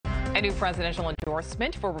A new presidential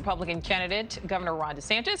endorsement for Republican candidate Governor Ron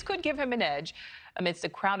DeSantis could give him an edge amidst a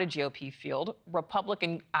crowded GOP field.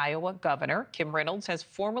 Republican Iowa Governor Kim Reynolds has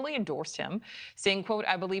formally endorsed him, saying, quote,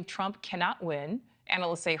 "I believe Trump cannot win."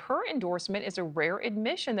 Analysts say her endorsement is a rare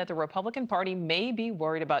admission that the Republican Party may be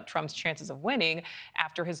worried about Trump's chances of winning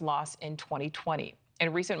after his loss in 2020.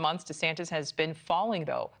 In recent months, DeSantis has been falling,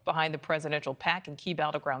 though, behind the presidential pack in key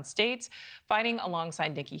battleground states, fighting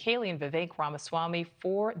alongside Nikki Haley and Vivek Ramaswamy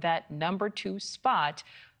for that #2 spot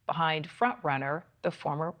behind frontrunner, the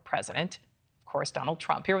former president, of course, Donald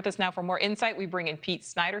Trump. Here with us now for more insight, we bring in Pete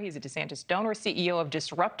Snyder. He's a DeSantis donor, CEO of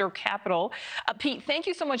Disruptor Capital. Pete, thank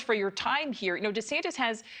you so much for your time here. You know, DeSantis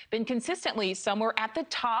has been consistently somewhere at the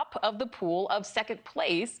top of the pool of second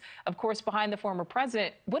place, of course, behind the former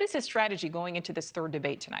president. What is his strategy going into this third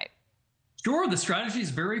debate tonight? Sure, the strategy is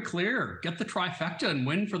very clear. Get the trifecta and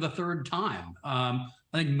win for the third time. I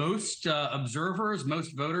think most observers,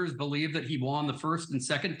 most voters believe that he won the first and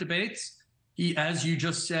second debates. He, as you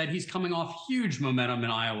just said, he's coming off huge momentum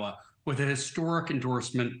in Iowa with a historic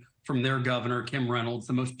endorsement from their governor, Kim Reynolds,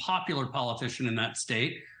 the most popular politician in that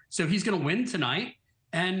state. So he's going to win tonight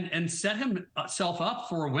and set himself up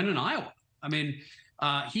for a win in Iowa. I mean,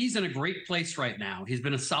 he's in a great place right now. He's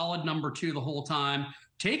been a solid #2 the whole time.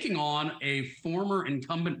 Taking on a former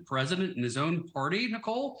incumbent president in his own party,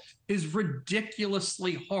 Nichole, is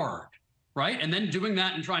ridiculously hard, right? And then doing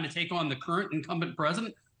that and trying to take on the current incumbent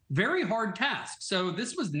president, very hard task. So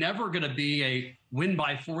this was never going to be a win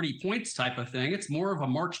by 40 points type of thing. It's more of a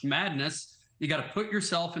March Madness. You got to put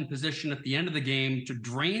yourself in position at the end of the game to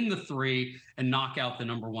drain the three and knock out the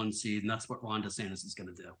 #1 seed. And that's what Ron DeSantis is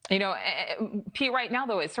going to do. You know, Pete, right now,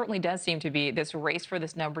 though, it certainly does seem to be this race for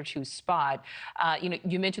this #2 spot. You know,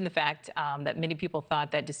 you mentioned the fact that many people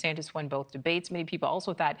thought that DeSantis won both debates. Many people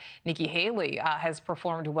also thought Nikki Haley has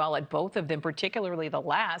performed well at both of them, particularly the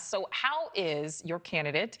last. So how is your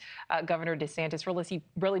candidate, Governor DeSantis,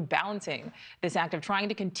 really balancing this act of trying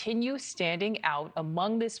to continue standing out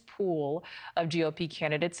among this pool of GOP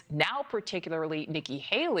candidates, now particularly Nikki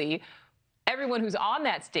Haley, everyone who's on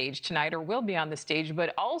that stage tonight or will be on the stage,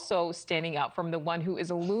 but also standing out from the one who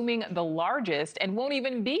is looming the largest and won't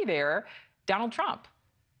even be there, Donald Trump?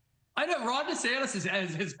 I know Ron DeSantis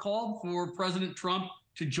has called for President Trump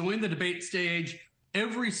to join the debate stage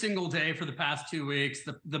every single day for the past 2 weeks.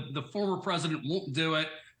 The former president won't do it.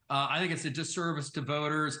 I think it's a disservice to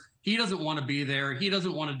voters. He doesn't want to be there. He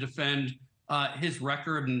doesn't want to defend his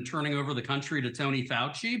record and turning over the country to Tony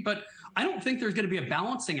Fauci. But I don't think there's going to be a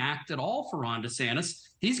balancing act at all for Ron DeSantis.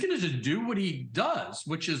 He's going to just do what he does,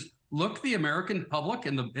 which is look the American public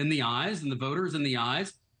in the eyes and the voters in the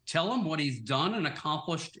eyes, tell them what he's done and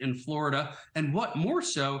accomplished in Florida, and what more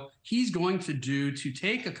so he's going to do to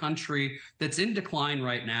take a country that's in decline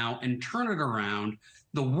right now and turn it around.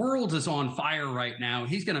 The world is on fire right now.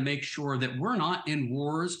 He's going to make sure that we're not in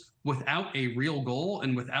wars without a real goal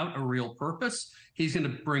and without a real purpose. He's going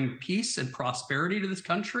to bring peace and prosperity to this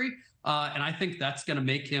country. And I think that's going to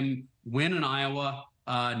make him win in Iowa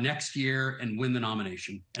next year and win the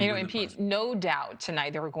nomination. You know, and Pete, no doubt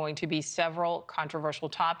tonight there are going to be several controversial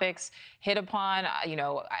topics hit upon. You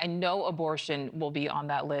know, I know abortion will be on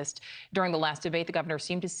that list. During the last debate, the governor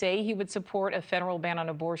seemed to say he would support a federal ban on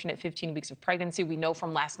abortion at 15 weeks of pregnancy. We know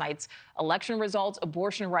from last night's election results,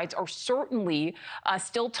 abortion rights are certainly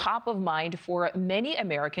still top of mind for many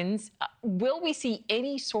Americans. Will we see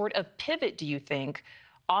any sort of pivot, do you think,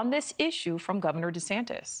 on this issue from Governor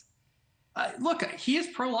DeSantis? Look, he is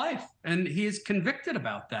pro-life and he is convicted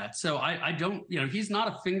about that. So I don't, you know, he's not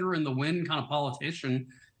a finger in the wind kind of politician.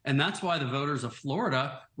 And that's why the voters of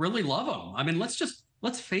Florida really love him. I mean,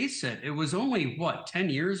 let's face it. It was only, what, 10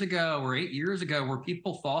 years ago or 8 years ago where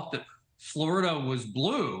people thought that Florida was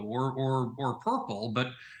blue or purple.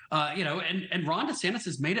 But, you know, and Ron DeSantis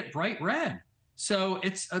has made it bright red. So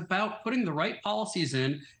it's about putting the right policies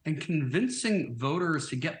in and convincing voters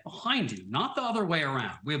to get behind you, not the other way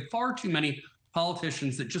around. We have far too many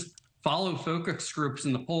politicians that just follow focus groups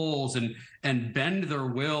in the polls and bend their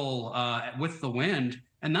will with the wind.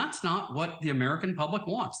 And that's not what the American public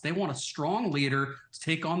wants. They want a strong leader to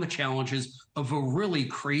take on the challenges of a really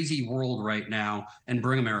crazy world right now and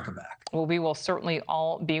bring America back. Well, we will certainly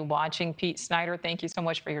all be watching. Pete Snyder, thank you so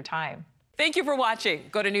much for your time. Thank you for watching.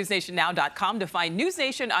 Go to newsnationnow.com to find News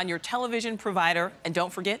Nation on your television provider. And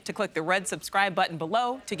don't forget to click the red subscribe button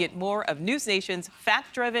below to get more of News Nation's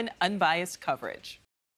fact-driven, unbiased coverage.